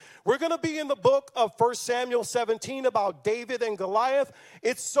We're going to be in the book of 1 Samuel 17 about David and Goliath.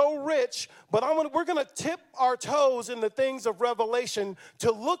 It's so rich, but we're going to tip our toes in the things of Revelation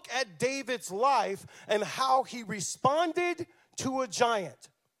to look at David's life and how he responded to a giant.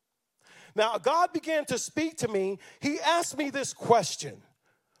 Now, God began to speak to me. He asked me this question: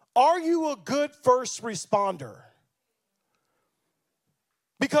 are you a good first responder?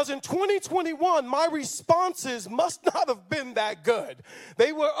 Because in 2021, my responses must not have been that good.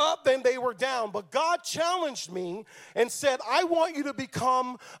 They were up and they were down. But God challenged me and said, I want you to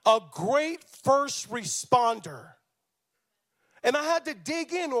become a great first responder. And I had to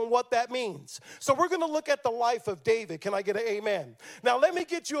dig in on what that means. So we're going to look at the life of David. Can I get an amen? Now, let me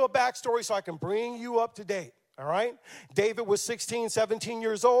get you a backstory so I can bring you up to date. All right? David was 16, 17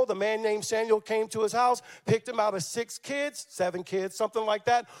 years old. A man named Samuel came to his house, picked him out of 7 kids, something like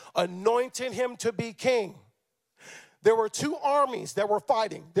that, anointed him to be king. There were two armies that were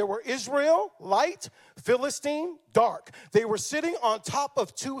fighting. There were Israel, light, Philistine, dark. They were sitting on top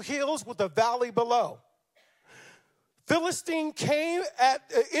of two hills with a valley below. Philistine came at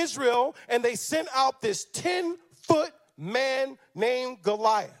Israel, and they sent out this 10-foot man named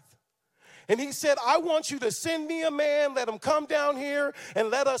Goliath. And he said, I want you to send me a man, let him come down here and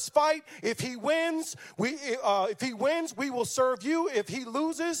let us fight. If he wins, we will serve you. If he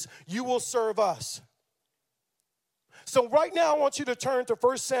loses, you will serve us. So right now I want you to turn to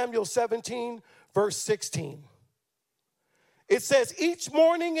 1 Samuel 17, verse 16. It says, each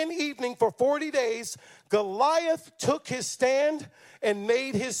morning and evening for 40 days, Goliath took his stand and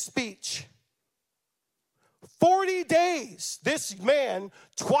made his speech. 40 days, this man,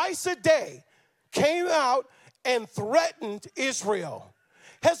 twice a day, came out and threatened Israel.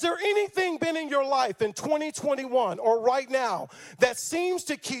 Has there anything been in your life in 2021 or right now that seems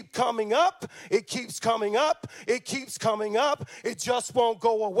to keep coming up? It keeps coming up. It keeps coming up. It just won't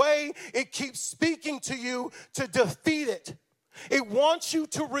go away. It keeps speaking to you to defeat it. It wants you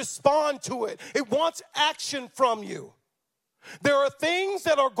to respond to it. It wants action from you. There are things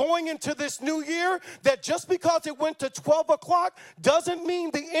that are going into this new year that just because it went to 12 o'clock doesn't mean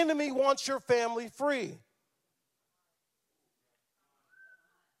the enemy wants your family free.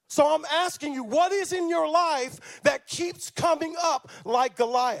 So I'm asking you, what is in your life that keeps coming up like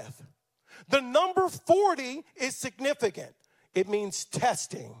Goliath? The number 40 is significant. It means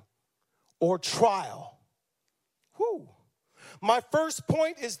testing or trial. Whew. My first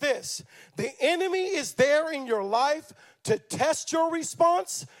point is this: the enemy is there in your life to test your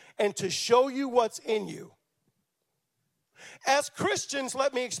response and to show you what's in you. As Christians,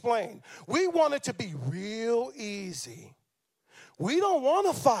 let me explain. We want it to be real easy. We don't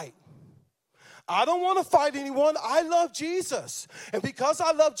want to fight. I don't want to fight anyone. I love Jesus. And because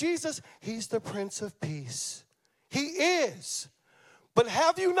I love Jesus, he's the Prince of Peace. He is. But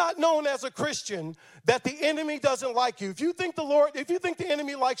have you not known as a Christian that the enemy doesn't like you? If you think the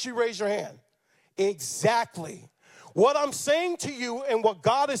enemy likes you, raise your hand. Exactly. What I'm saying to you and what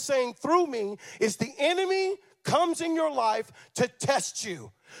God is saying through me is the enemy comes in your life to test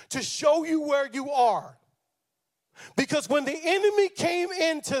you, to show you where you are. Because when the enemy came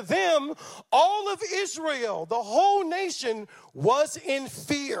into them, all of Israel, the whole nation, was in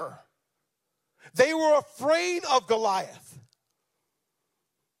fear. They were afraid of Goliath.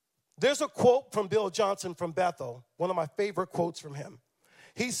 There's a quote from Bill Johnson from Bethel, one of my favorite quotes from him.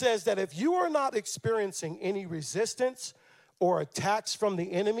 He says that if you are not experiencing any resistance or attacks from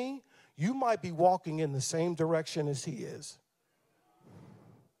the enemy, you might be walking in the same direction as he is.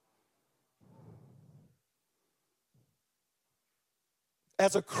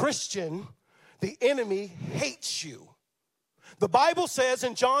 As a Christian, the enemy hates you. The Bible says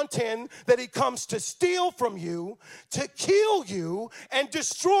in John 10 that he comes to steal from you, to kill you, and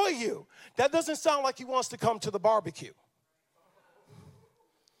destroy you. That doesn't sound like he wants to come to the barbecue.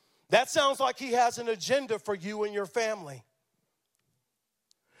 That sounds like he has an agenda for you and your family.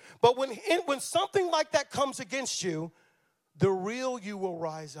 But when something like that comes against you, the real you will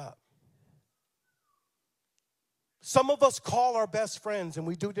rise up. Some of us call our best friends and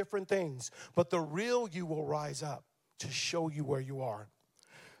we do different things, but the real you will rise up to show you where you are.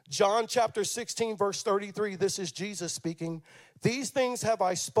 John chapter 16, verse 33, this is Jesus speaking. These things have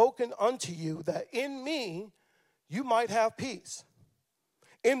I spoken unto you, that in me you might have peace.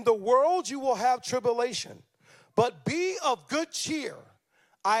 In the world you will have tribulation, but be of good cheer.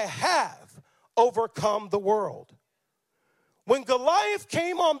 I have overcome the world. When Goliath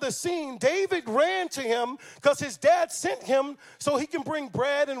came on the scene, David ran to him because his dad sent him so he can bring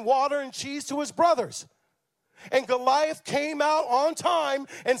bread and water and cheese to his brothers. And Goliath came out on time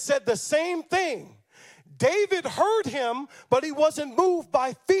and said the same thing. David heard him, but he wasn't moved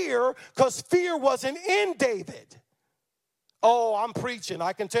by fear because fear wasn't in David. Oh, I'm preaching,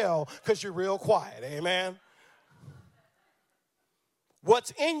 I can tell, because you're real quiet, amen?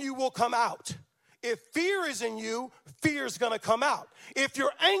 What's in you will come out. If fear is in you, fear is going to come out. If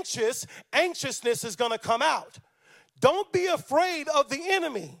you're anxious, anxiousness is going to come out. Don't be afraid of the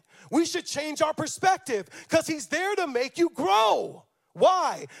enemy. We should change our perspective because he's there to make you grow.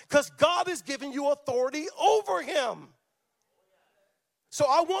 Why? Because God has given you authority over him. So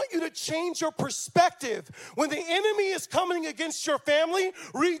I want you to change your perspective. When the enemy is coming against your family,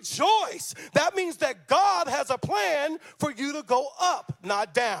 rejoice. That means that God has a plan for you to go up,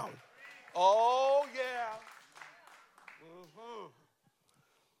 not down. Oh, yeah.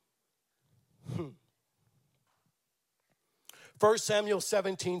 1 Samuel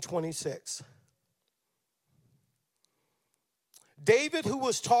 17:26. David, who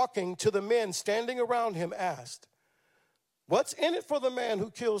was talking to the men standing around him, asked, "What's in it for the man who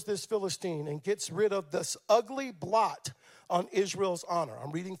kills this Philistine and gets rid of this ugly blot on Israel's honor?"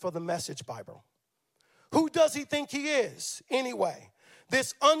 I'm reading for the Message Bible. Who does he think he is, anyway?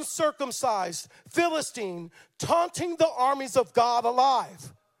 This uncircumcised Philistine taunting the armies of God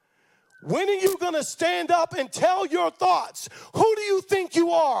alive. When are you going to stand up and tell your thoughts? Who do you think you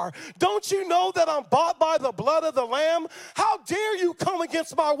are? Don't you know that I'm bought by the blood of the Lamb? How dare you come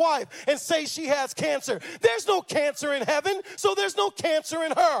against my wife and say she has cancer? There's no cancer in heaven, so there's no cancer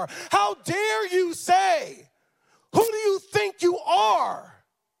in her. How dare you say? Who do you think you are?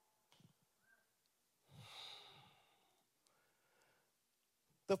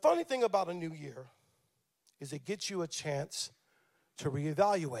 The funny thing about a new year is it gets you a chance to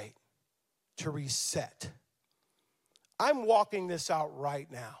reevaluate, to reset. I'm walking this out right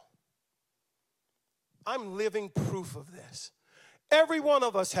now. I'm living proof of this. Every one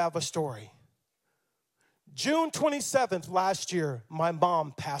of us have a story. June 27th last year, my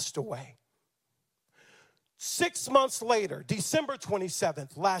mom passed away. 6 months later, December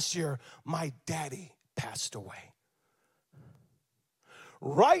 27th last year, my daddy passed away.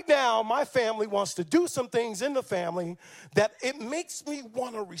 Right now, my family wants to do some things in the family that it makes me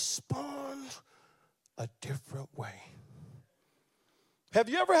want to respond a different way. Have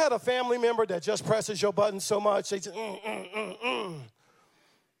you ever had a family member that just presses your button so much, they just,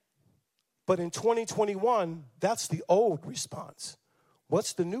 But in 2021, that's the old response.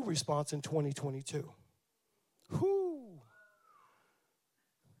 What's the new response in 2022?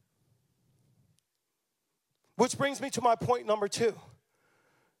 Which brings me to my point number 2.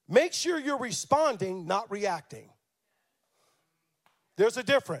 Make sure you're responding, not reacting. There's a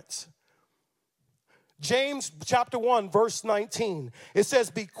difference. James chapter 1, verse 19. It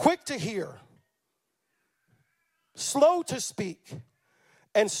says, "Be quick to hear, slow to speak,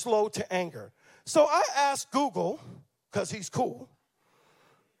 and slow to anger." So I asked Google, because he's cool,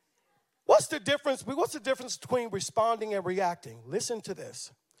 what's the difference between responding and reacting? Listen to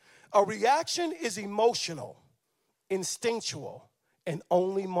this. A reaction is emotional, instinctual, and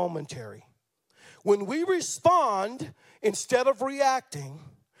only momentary. When we respond instead of reacting,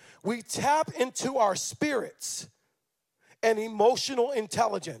 we tap into our spirits and emotional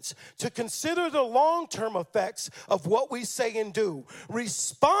intelligence to consider the long-term effects of what we say and do.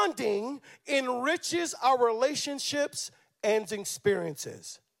 Responding enriches our relationships and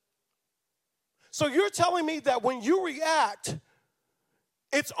experiences. So you're telling me that when you react,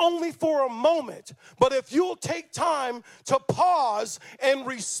 it's only for a moment. But if you'll take time to pause and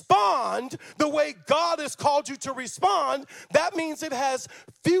respond the way God has called you to respond, that means it has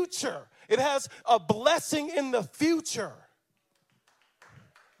future. It has a blessing in the future.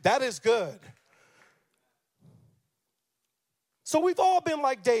 That is good. So we've all been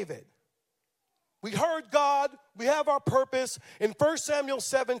like David. We heard God. We have our purpose. In 1 Samuel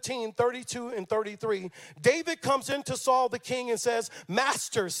 17, 32 and 33, David comes into Saul the king and says,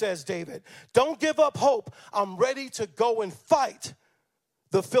 "Master," says David, "don't give up hope. I'm ready to go and fight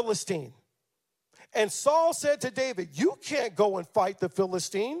the Philistine." And Saul said to David, "You can't go and fight the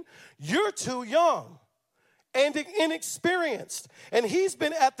Philistine. You're too young and inexperienced. And he's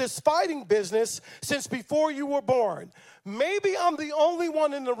been at this fighting business since before you were born." Maybe I'm the only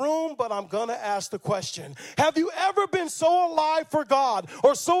one in the room, but I'm going to ask the question. Have you ever been so alive for God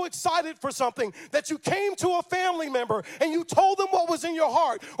or so excited for something that you came to a family member and you told them what was in your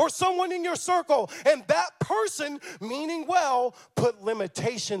heart, or someone in your circle, and that person, meaning well, put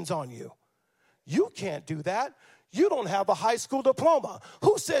limitations on you? You can't do that. You don't have a high school diploma.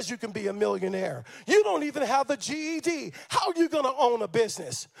 Who says you can be a millionaire? You don't even have the GED. How are you going to own a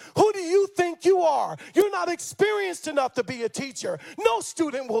business? Who do you think you are? You're not experienced enough to be a teacher. No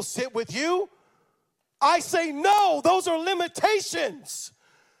student will sit with you. I say no, those are limitations.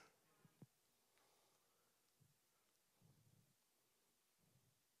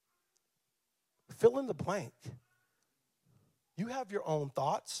 Fill in the blank. You have your own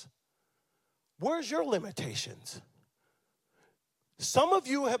thoughts. Where's your limitations? Some of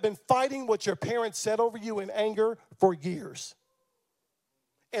you have been fighting what your parents said over you in anger for years.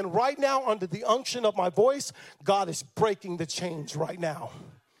 And right now, under the unction of my voice, God is breaking the chains right now.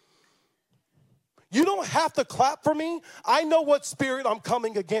 You don't have to clap for me. I know what spirit I'm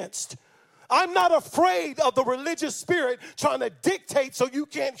coming against. I'm not afraid of the religious spirit trying to dictate so you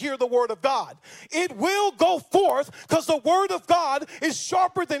can't hear the word of God. It will go forth because the word of God is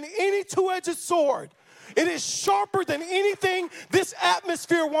sharper than any two-edged sword. It is sharper than anything this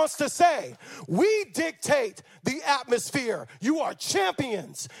atmosphere wants to say. We dictate the atmosphere. You are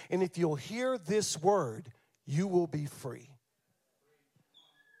champions. And if you'll hear this word, you will be free.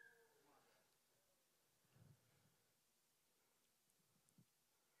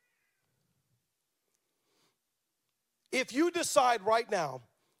 If you decide right now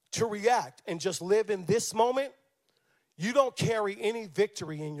to react and just live in this moment, you don't carry any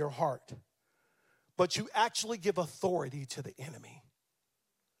victory in your heart, but you actually give authority to the enemy.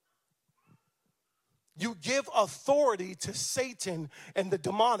 You give authority to Satan and the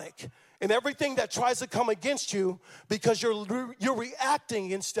demonic and everything that tries to come against you because you're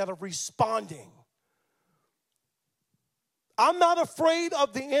reacting instead of responding. I'm not afraid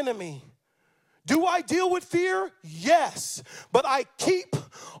of the enemy. Do I deal with fear? Yes, but I keep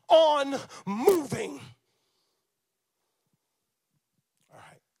on moving. All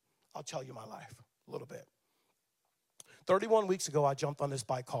right, I'll tell you my life a little bit. 31 weeks ago, I jumped on this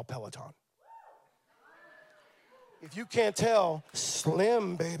bike called Peloton. If you can't tell,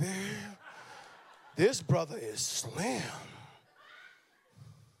 slim, baby. This brother is slim.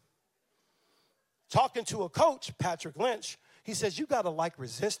 Talking to a coach, Patrick Lynch, he says, you got to like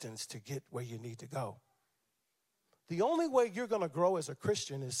resistance to get where you need to go. The only way you're going to grow as a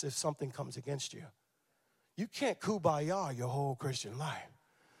Christian is if something comes against you. You can't kumbaya your whole Christian life.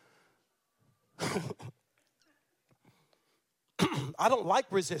 I don't like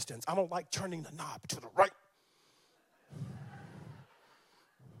resistance. I don't like turning the knob to the right.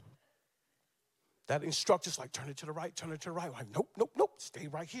 That instructor's like, turn it to the right, turn it to the right. I'm like, nope, nope, nope, stay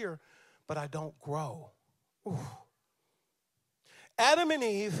right here. But I don't grow. Ooh. Adam and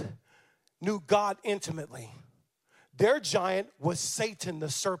Eve knew God intimately. Their giant was Satan the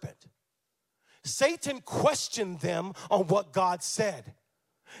serpent. Satan questioned them on what God said.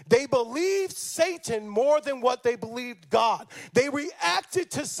 They believed Satan more than what they believed God. They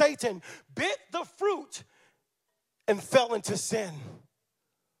reacted to Satan, bit the fruit, and fell into sin.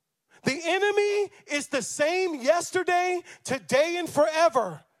 The enemy is the same yesterday, today, and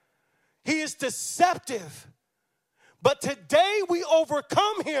forever. He is deceptive. But today we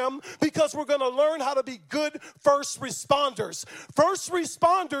overcome him because we're going to learn how to be good first responders. First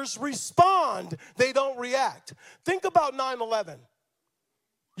responders respond. They don't react. Think about 9/11.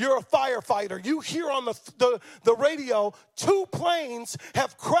 You're a firefighter. You hear on the radio, 2 planes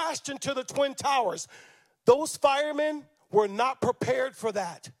have crashed into the Twin Towers. Those firemen were not prepared for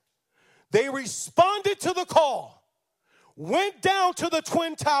that. They responded to the call, went down to the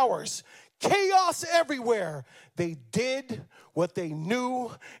Twin Towers, chaos everywhere. They did what they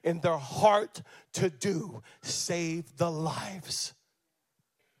knew in their heart to do, save the lives.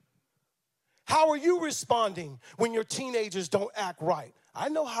 How are you responding when your teenagers don't act right? I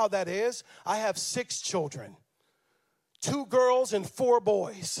know how that is. I have 6 children, 2 girls and 4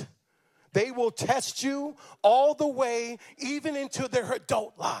 boys. They will test you all the way, even into their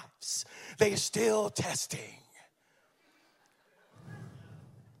adult lives. They're still testing.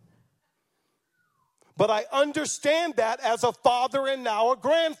 But I understand that as a father and now a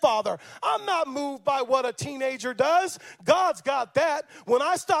grandfather. I'm not moved by what a teenager does. God's got that. When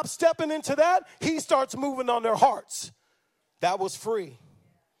I stop stepping into that, he starts moving on their hearts. That was free.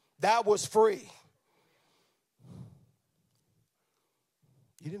 That was free.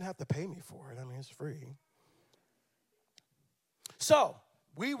 You didn't have to pay me for it. I mean, it's free. So,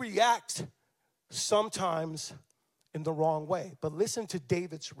 we react sometimes in the wrong way. But listen to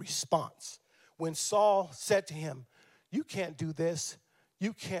David's response. When Saul said to him, you can't do this,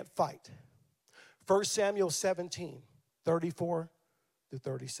 you can't fight. 1 Samuel 17, 34 to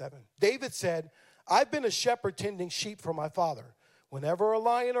 37. David said, I've been a shepherd tending sheep for my father. Whenever a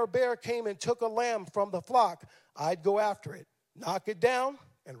lion or bear came and took a lamb from the flock, I'd go after it, knock it down,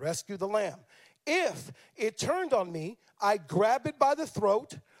 and rescue the lamb. If it turned on me, I'd grab it by the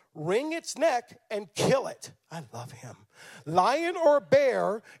throat, wring its neck, and kill it. I love him. Lion or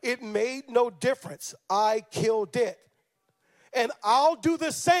bear, it made no difference. I killed it. And I'll do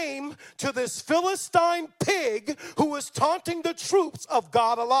the same to this Philistine pig who is taunting the troops of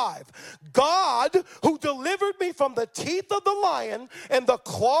God alive. God, who delivered me from the teeth of the lion and the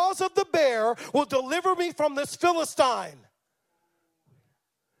claws of the bear, will deliver me from this Philistine.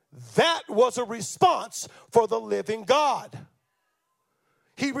 That was a response for the living God.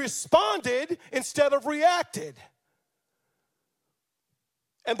 He responded instead of reacted.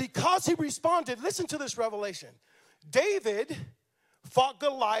 And because he responded, listen to this revelation. David fought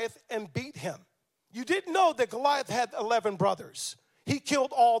Goliath and beat him. You didn't know that Goliath had 11 brothers. He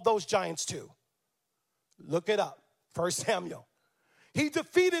killed all those giants too. Look it up, 1 Samuel. He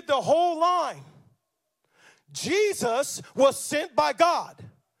defeated the whole line. Jesus was sent by God.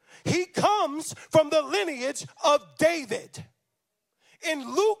 He comes from the lineage of David.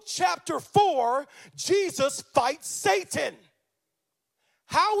 In Luke chapter 4, Jesus fights Satan.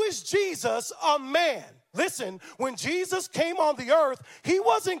 How is Jesus a man? Listen, when Jesus came on the earth, he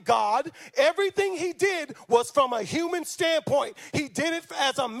wasn't God. Everything he did was from a human standpoint. He did it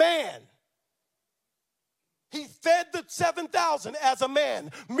as a man. He fed the 7,000 as a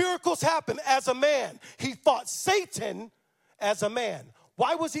man. Miracles happened as a man. He fought Satan as a man.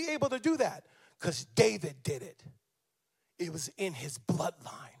 Why was he able to do that? Because David did it. It was in his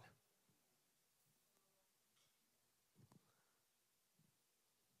bloodline.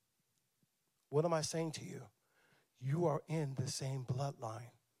 What am I saying to you? You are in the same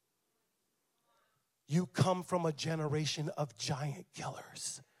bloodline. You come from a generation of giant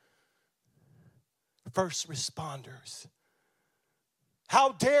killers, first responders.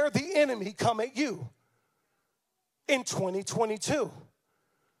 How dare the enemy come at you in 2022?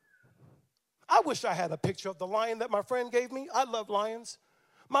 I wish I had a picture of the lion that my friend gave me. I love lions.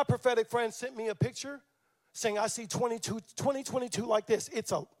 My prophetic friend sent me a picture saying, I see 2022 like this.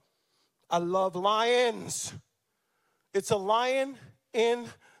 I love lions. It's a lion in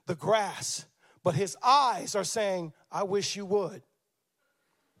the grass, but his eyes are saying, I wish you would.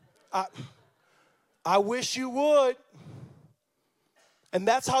 I wish you would. And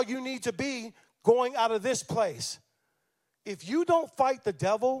that's how you need to be going out of this place. If you don't fight the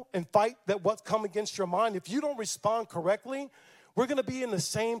devil and fight that what's come against your mind, if you don't respond correctly, we're going to be in the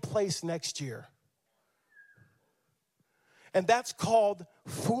same place next year. And that's called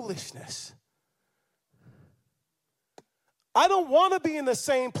foolishness. I don't want to be in the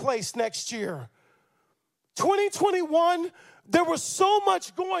same place next year. 2021, there was so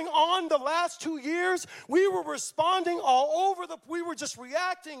much going on the last 2 years. We were responding all over we were just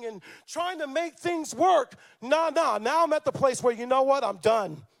reacting and trying to make things work. Now I'm at the place where, you know what? I'm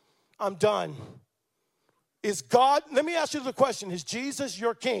done. Is God, let me ask you the question, is Jesus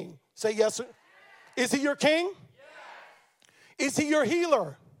your king? Say yes. Is he your king? Yes. Is he your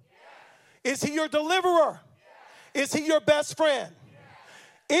healer? Yes. Is he your deliverer? Yes. Is he your best friend?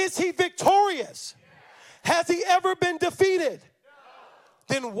 Yes. Is he victorious? Yes. Has he ever been defeated? No.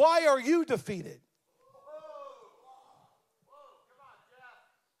 Then why are you defeated?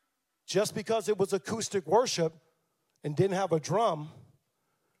 Just because it was acoustic worship and didn't have a drum,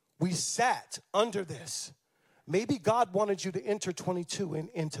 we sat under this. Maybe God wanted you to enter 22 in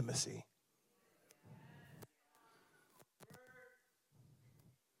intimacy.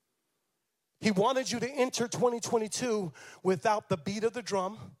 He wanted you to enter 2022 without the beat of the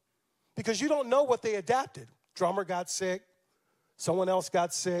drum, because you don't know what they adapted. Drummer got sick. Someone else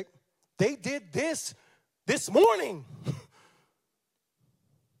got sick. They did this morning.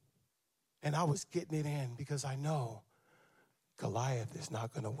 And I was getting it in because I know Goliath is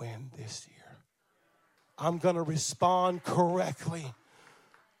not going to win this year. I'm going to respond correctly.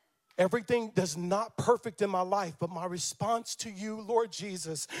 Everything is not perfect in my life, but my response to you, Lord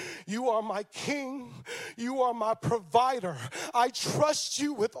Jesus, you are my King. You are my provider. I trust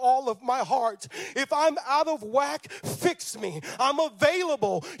you with all of my heart. If I'm out of whack, fix me. I'm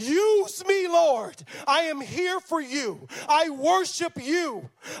available. Use me, Lord. I am here for you. I worship you.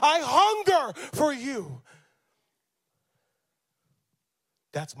 I hunger for you.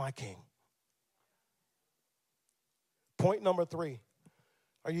 That's my King. Point number 3.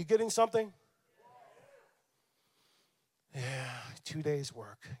 Are you getting something? Yeah, 2 days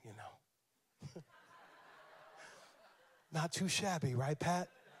work, you know. Not too shabby, right, Pat?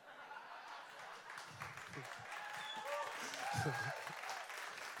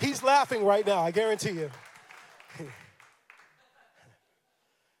 He's laughing right now, I guarantee you.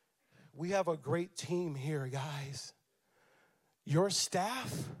 We have a great team here, guys. Your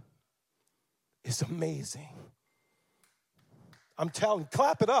staff is amazing.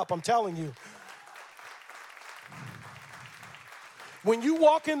 Clap it up, I'm telling you. When you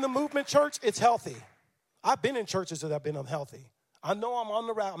walk in the movement church, it's healthy. I've been in churches that have been unhealthy. I know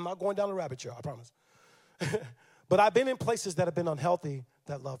I'm not going down the rabbit trail, I promise. But I've been in places that have been unhealthy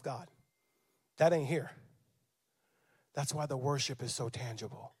that love God. That ain't here. That's why the worship is so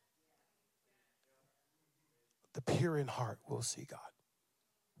tangible. The pure in heart will see God.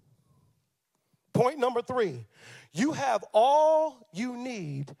 Point number 3, you have all you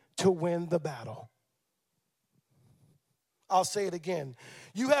need to win the battle. I'll say it again.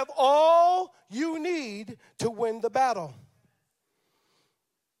 You have all you need to win the battle.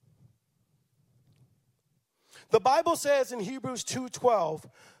 The Bible says in Hebrews 2:12,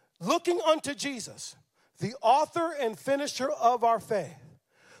 looking unto Jesus, the author and finisher of our faith,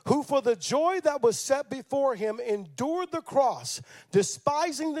 who for the joy that was set before him endured the cross,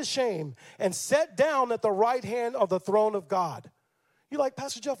 despising the shame, and sat down at the right hand of the throne of God. You're like,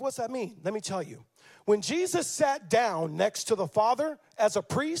 Pastor Jeff, what's that mean? Let me tell you. When Jesus sat down next to the Father as a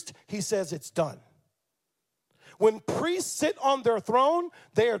priest, he says it's done. When priests sit on their throne,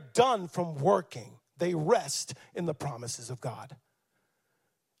 they are done from working. They rest in the promises of God.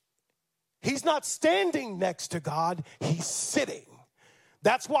 He's not standing next to God, he's sitting.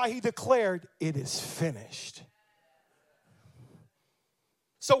 That's why he declared, it is finished.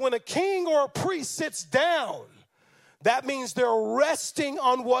 So when a king or a priest sits down, that means they're resting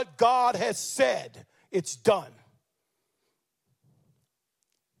on what God has said. It's done.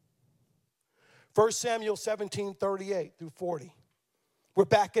 1 Samuel 17:38 through 40. We're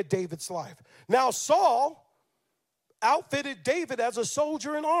back at David's life. Now Saul outfitted David as a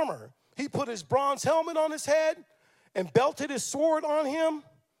soldier in armor. He put his bronze helmet on his head and belted his sword on him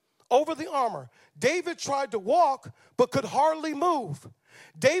over the armor. David tried to walk but could hardly move.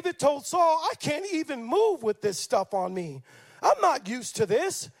 David told Saul, I can't even move with this stuff on me. I'm not used to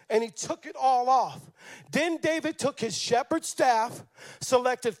this. And he took it all off. Then David took his shepherd's staff,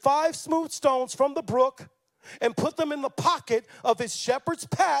 selected 5 smooth stones from the brook, and put them in the pocket of his shepherd's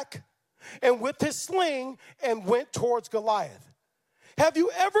pack, and with his sling, and went towards Goliath. Have you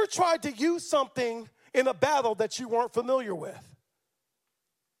ever tried to use something in a battle that you weren't familiar with?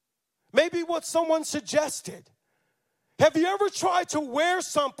 Maybe what someone suggested. Have you ever tried to wear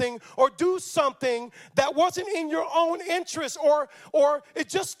something or do something that wasn't in your own interest, or it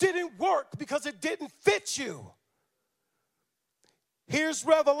just didn't work because it didn't fit you? Here's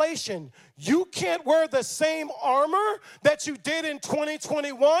revelation. You can't wear the same armor that you did in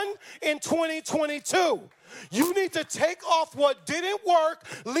 2021 in 2022. You need to take off what didn't work,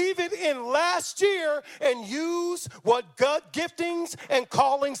 leave it in last year, and use what God giftings and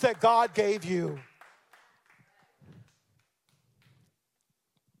callings that God gave you.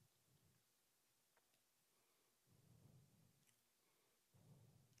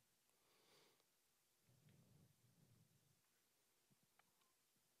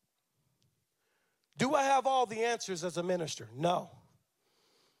 Do I have all the answers as a minister? No.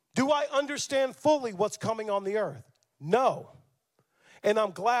 Do I understand fully what's coming on the earth? No. And I'm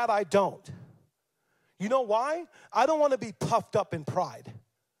glad I don't. You know why? I don't want to be puffed up in pride.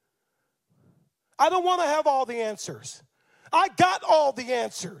 I don't want to have all the answers. I got all the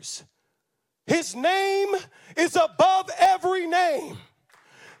answers. His name is above every name.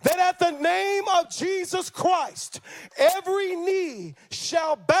 That at the name of Jesus Christ, every knee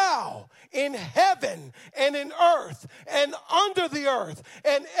shall bow in heaven and in earth and under the earth,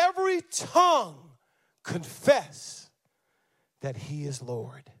 and every tongue confess that he is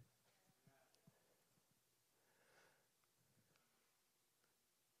Lord.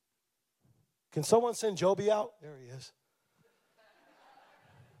 Can someone send Joby out? There he is.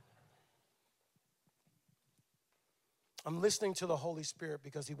 I'm listening to the Holy Spirit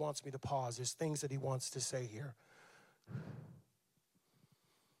because he wants me to pause. There's things that he wants to say here.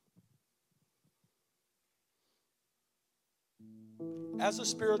 As a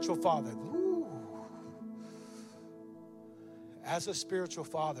spiritual father,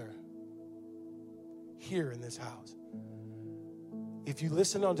 here in this house, if you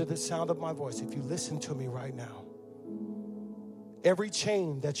listen unto the sound of my voice, if you listen to me right now, every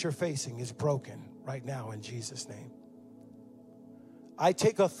chain that you're facing is broken right now in Jesus' name. I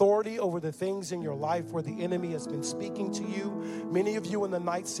take authority over the things in your life where the enemy has been speaking to you. Many of you in the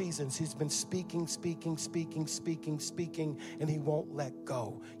night seasons, he's been speaking, and he won't let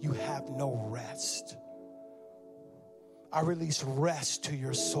go. You have no rest. I release rest to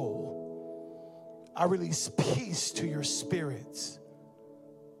your soul. I release peace to your spirits.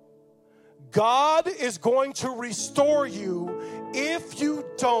 God is going to restore you if you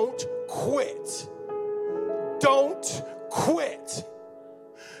don't quit. Don't quit.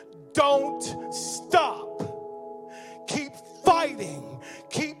 Don't stop. Keep fighting.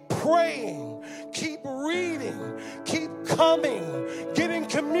 Keep praying. Keep reading. Keep coming. Get in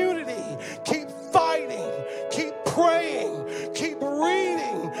community. Keep fighting. Keep praying. Keep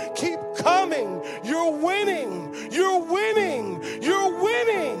reading. Keep coming. You're winning. You're winning. You're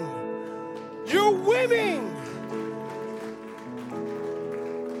winning. You're winning.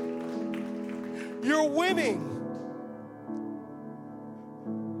 You're winning.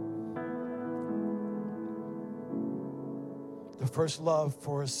 The first love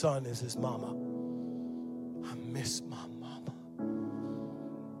for his son is his mama. I miss my mama.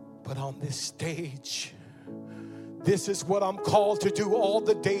 But on this stage, this is what I'm called to do all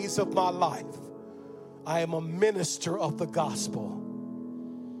the days of my life. I am a minister of the gospel.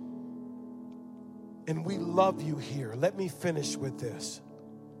 And we love you here. Let me finish with this.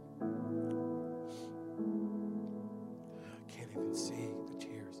 I can't even see the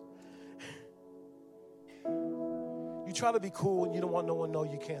tears. You try to be cool and you don't want no one to know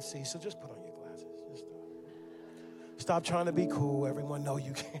you can't see, so just put on your glasses. Just stop trying to be cool. Everyone know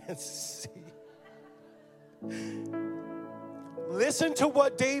you can't see. Listen to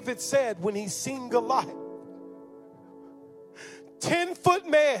what David said when he seen Goliath. 10-foot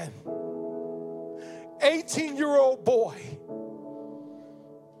man, 18-year-old boy.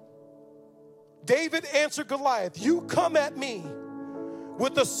 David answered Goliath, you come at me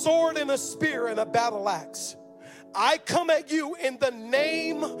with a sword and a spear and a battle axe. I come at you in the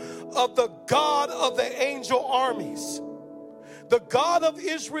name of the God of the angel armies, the God of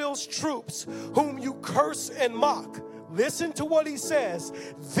Israel's troops, whom you curse and mock. Listen to what he says.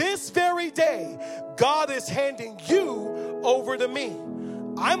 This very day, God is handing you over to me.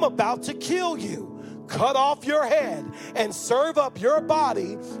 I'm about to kill you, cut off your head, and serve up your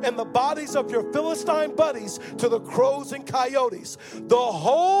body and the bodies of your Philistine buddies to the crows and coyotes. The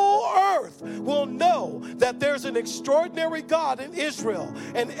whole earth will know that there's an extraordinary God in Israel,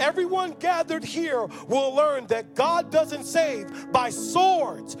 and everyone gathered here will learn that God doesn't save by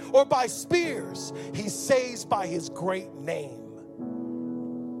swords or by spears. He saves by his great name.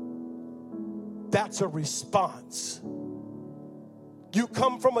 That's a response. You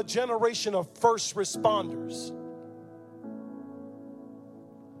come from a generation of first responders.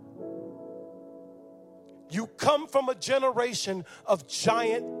 You come from a generation of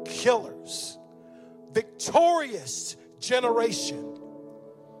giant killers. Victorious generation.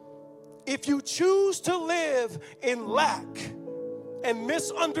 If you choose to live in lack and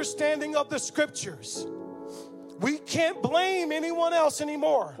misunderstanding of the scriptures, we can't blame anyone else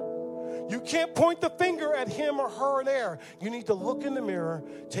anymore. You can't point the finger at him or her and there. You need to look in the mirror,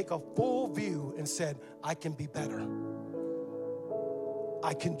 take a full view, and say, I can be better.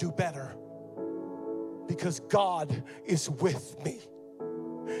 I can do better. Because God is with me.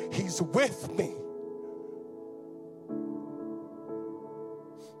 He's with me.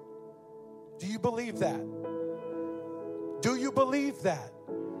 Do you believe that? Do you believe that?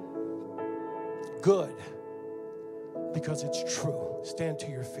 Good. Because it's true. Stand to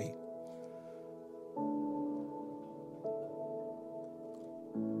your feet.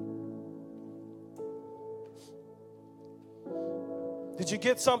 Did you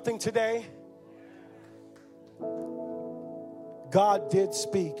get something today? God did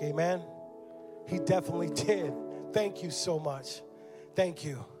speak, amen? He definitely did. Thank you so much. Thank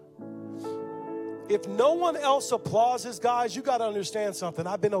you. If no one else applauses, guys, you got to understand something.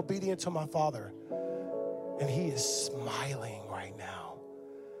 I've been obedient to my Father, and he is smiling right now.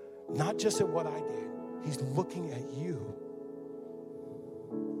 Not just at what I did. He's looking at you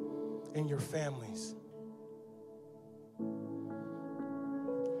and your families.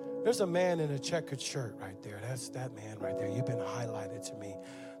 There's a man in a checkered shirt right there. That's that man right there. You've been highlighted to me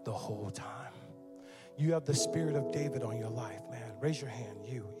the whole time. You have the spirit of David on your life, man. Raise your hand.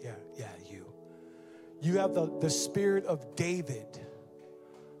 You. Yeah, you. You have the spirit of David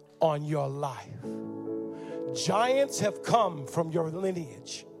on your life. Giants have come from your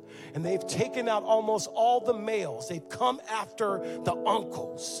lineage, and they've taken out almost all the males. They've come after the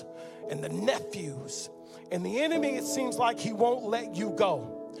uncles and the nephews. And the enemy, it seems like he won't let you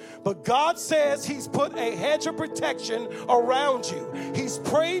go. But God says he's put a hedge of protection around you. He's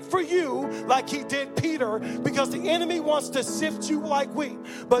prayed for you like he did Peter, because the enemy wants to sift you like wheat.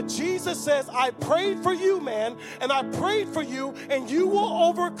 But Jesus says, I prayed for you, man, and I prayed for you, and you will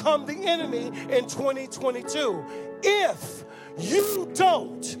overcome the enemy in 2022. If you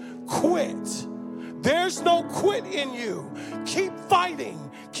don't quit, there's no quit in you. Keep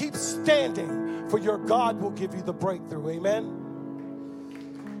fighting, keep standing, for your God will give you the breakthrough. Amen.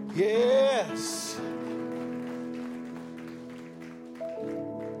 Yes.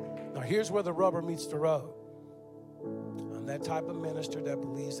 here's where the rubber meets the road. I'm that type of minister that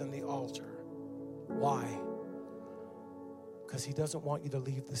believes in the altar. Why? Because he doesn't want you to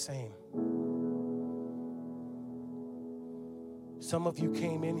leave the same. Some of you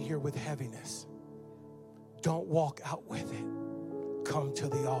came in here with heaviness. Don't walk out with it. Come to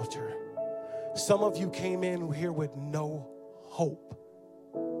the altar. Some of you came in here with no hope.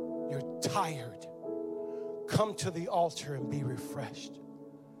 You're tired. Come to the altar and be refreshed.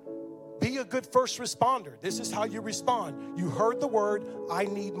 Be a good first responder. This is how you respond. You heard the word, I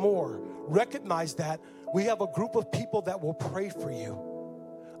need more. Recognize that. We have a group of people that will pray for you,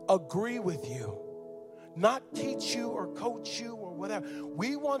 agree with you, not teach you or coach you or whatever.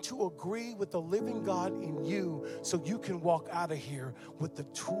 We want to agree with the living God in you so you can walk out of here with the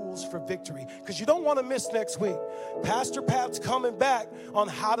tools for victory. Because you don't want to miss next week. Pastor Pat's coming back on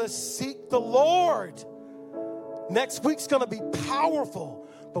how to seek the Lord. Next week's going to be powerful,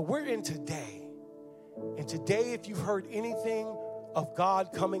 but we're in today. And today, if you've heard anything of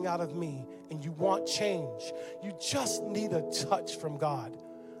God coming out of me and you want change, you just need a touch from God,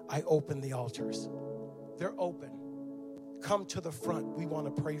 I open the altars. They're open. Come to the front. We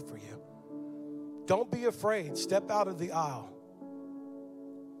want to pray for you. Don't be afraid. Step out of the aisle.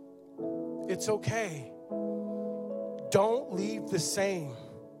 It's okay. Don't leave the same.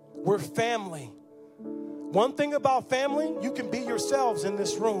 We're family. One thing about family, you can be yourselves in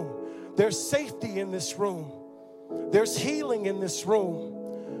this room. There's safety in this room. There's healing in this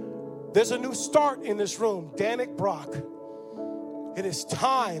room. There's a new start in this room. Danik Brock, it is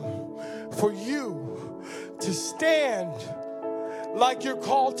time for you to stand like you're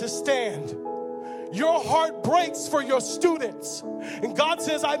called to stand. Your heart breaks for your students. And God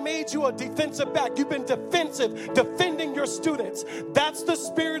says, I made you a defensive back. You've been defensive, defending your students. That's the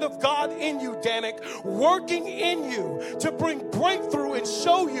Spirit of God in you, Danik, working in you to bring breakthrough and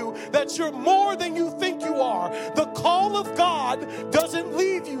show you that you're more than you think you are. The call of God doesn't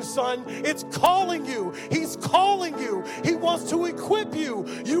leave you, son. It's calling you. He's calling you. He wants to equip you.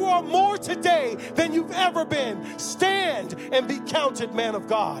 You are more today than you've ever been. Stand and be counted, man of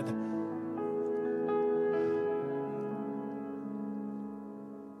God.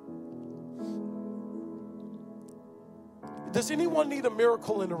 Does anyone need a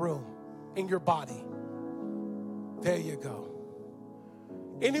miracle in the room, in your body? There you go.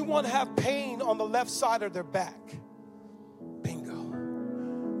 Anyone have pain on the left side of their back?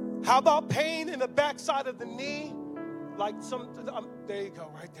 Bingo. How about pain in the back side of the knee? Like there you go,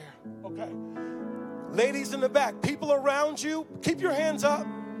 right there. Okay. Ladies in the back, people around you, keep your hands up.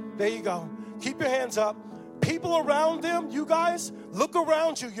 There you go. Keep your hands up. People around them, you guys, look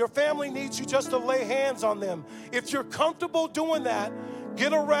around you. Your family needs you just to lay hands on them. If you're comfortable doing that,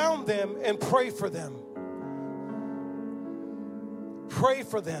 get around them and pray for them. Pray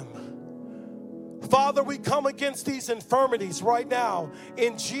for them. Father, we come against these infirmities right now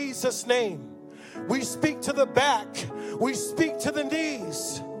in Jesus' name. We speak to the back. We speak to the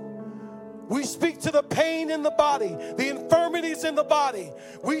knees. We speak to the pain in the body, the infirmities in the body.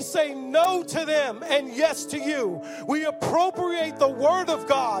 We say no to them and yes to you. We appropriate the word of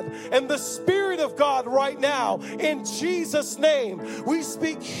God and the Spirit of God right now in Jesus' name. We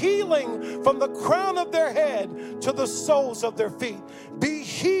speak healing from the crown of their head to the soles of their feet. Be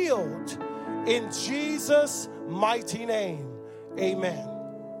healed in Jesus' mighty name. Amen.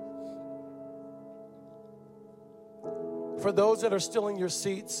 For those that are still in your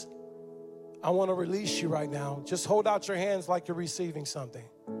seats, I want to release you right now. Just hold out your hands like you're receiving something.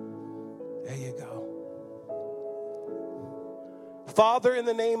 There you go. Father, in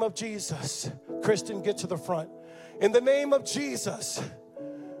the name of Jesus, Kristen, get to the front. In the name of Jesus,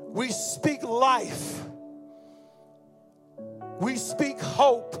 we speak life. We speak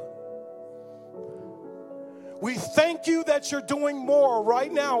hope. We thank you that you're doing more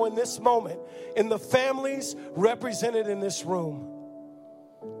right now in this moment in the families represented in this room.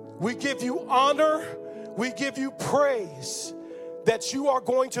 We give you honor, we give you praise that you are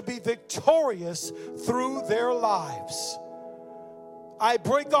going to be victorious through their lives. I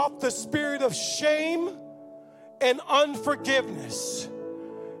break off the spirit of shame and unforgiveness,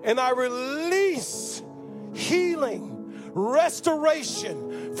 and I release healing,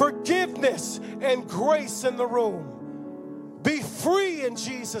 restoration, forgiveness, and grace in the room. Be free in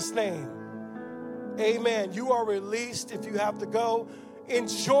Jesus' name. Amen. You are released. If you have to go,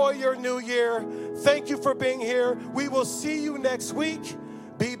 enjoy your new year. Thank you for being here. We will see you next week.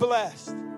 Be blessed.